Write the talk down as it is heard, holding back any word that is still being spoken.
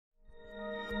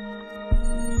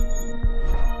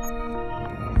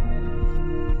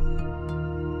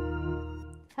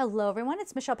Hello everyone,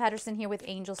 it's Michelle Patterson here with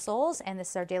Angel Souls, and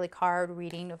this is our daily card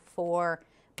reading for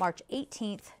March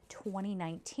 18th,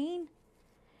 2019.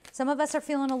 Some of us are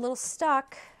feeling a little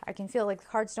stuck. I can feel like the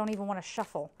cards don't even want to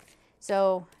shuffle.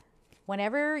 So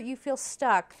whenever you feel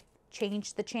stuck,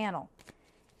 change the channel,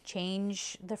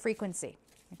 change the frequency,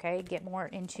 okay? Get more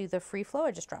into the free flow.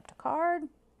 I just dropped a card,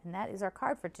 and that is our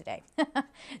card for today.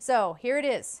 So here it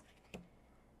is.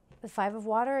 The Five of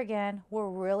Water again. We're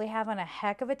really having a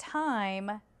heck of a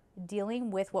time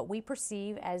dealing with what we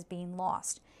perceive as being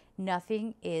lost.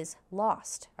 Nothing is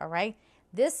lost, all right?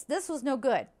 This was no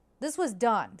good. This was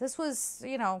done. This was,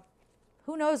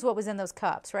 who knows what was in those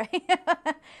cups, right?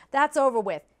 That's over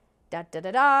with. Da da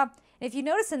da da. And if you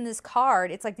notice in this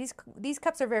card, it's like these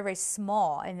cups are very, very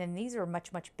small, and then these are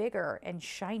much, much bigger and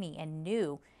shiny and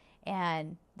new,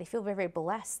 and they feel very, very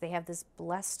blessed. They have this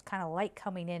blessed kind of light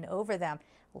coming in over them.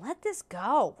 Let this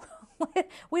go.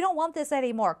 We don't want this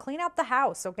anymore. Clean out the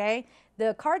house, okay?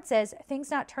 The card says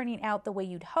things not turning out the way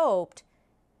you'd hoped.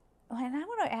 And I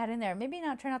want to add in there, maybe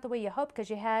not turn out the way you hoped because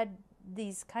you had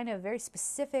these kind of very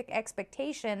specific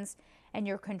expectations and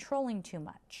you're controlling too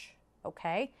much,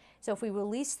 okay? So if we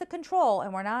release the control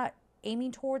and we're not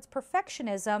aiming towards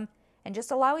perfectionism and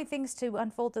just allowing things to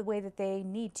unfold the way that they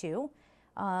need to,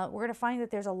 we're going to find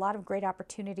that there's a lot of great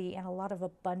opportunity and a lot of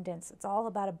abundance. It's all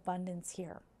about abundance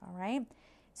here, all right?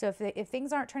 So if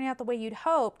things aren't turning out the way you'd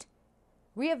hoped,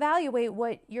 reevaluate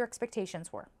what your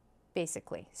expectations were,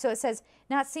 basically. So it says,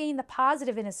 not seeing the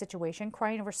positive in a situation,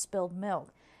 crying over spilled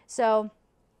milk. So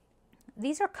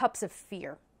these are cups of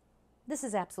fear. This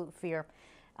is absolute fear.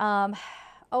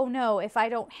 Oh no, if I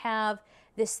don't have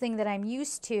this thing that I'm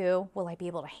used to, will I be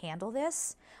able to handle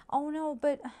this? Oh no,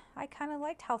 but I kind of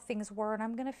liked how things were, and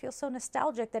I'm going to feel so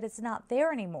nostalgic that it's not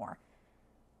there anymore.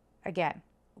 Again,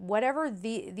 whatever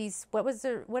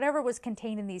whatever was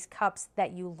contained in these cups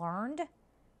that you learned,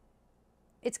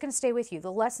 it's going to stay with you.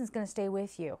 The lesson's going to stay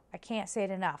with you. I can't say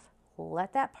it enough.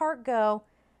 Let that part go.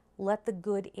 Let the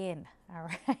good in, all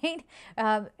right?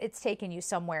 It's taken you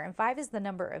somewhere. And 5 is the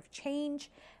number of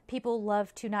change. People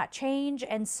love to not change,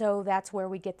 and so that's where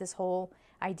we get this whole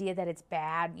idea that it's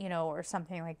bad, or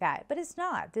something like that. But it's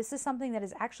not. This is something that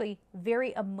is actually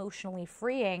very emotionally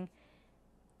freeing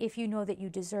if you know that you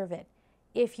deserve it.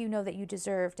 If you know that you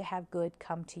deserve to have good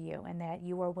come to you and that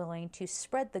you are willing to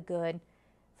spread the good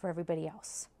for everybody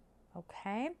else.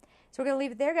 Okay? So we're going to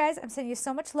leave it there, guys. I'm sending you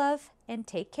so much love, and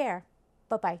take care.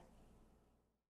 Bye-bye.